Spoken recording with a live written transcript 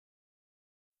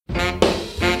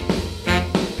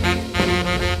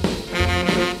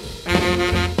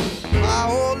My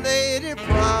old lady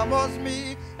promised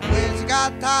me when she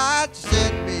got tired she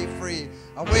set me free.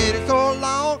 I waited so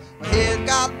long, my head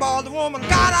got bald. The woman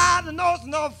got out the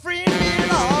notion of freeing me,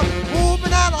 Lord.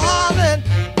 Whooping and hollering,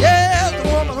 yes, the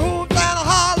woman whoops and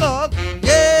hollers.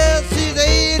 Yes, she's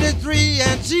 83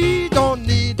 and she don't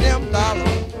need them dollars.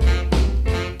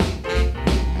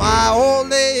 My old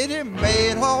lady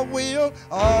made her will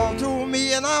all to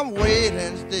me and I'm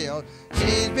waiting still.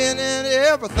 She's been in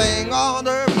everything on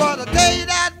earth, but I tell you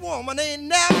that woman ain't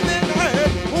never been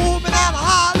heard. Whooping and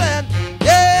hollering,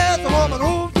 yes, the woman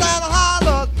whoops and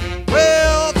hollers.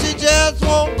 Well, she just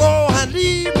won't go and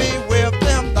leave me with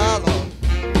them dollars.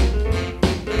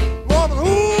 Woman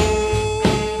whoops,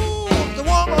 the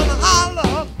woman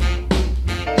hollers.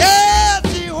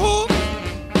 Yes, she whoops.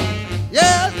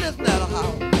 Yes, listen at her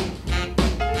howl.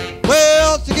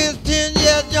 Well, she gets 10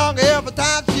 years younger every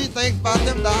time she thinks about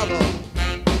them dollars.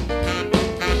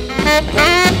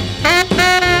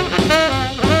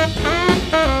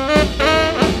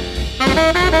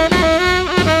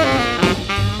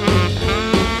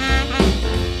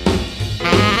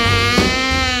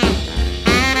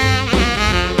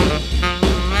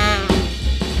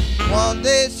 One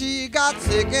day she got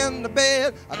sick in the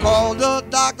bed. I called the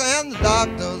doctor and the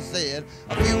doctor said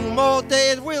a few more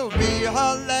days will be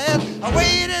her last. I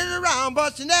waited around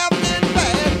but she never did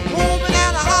bad. Whooping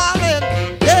and hollering,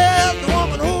 yes, the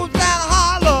woman whoops and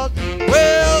hollers.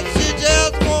 Well, she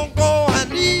just won't go and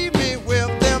leave me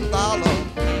with them dollars.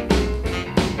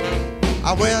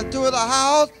 I went to the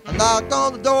house, I knocked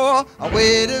on the door. I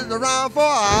waited around for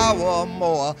an hour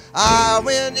more. I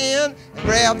went in and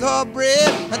grabbed her bread,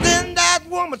 and then that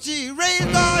woman, she raised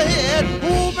her head,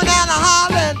 whooping and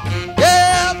hollering.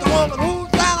 Yes, the woman who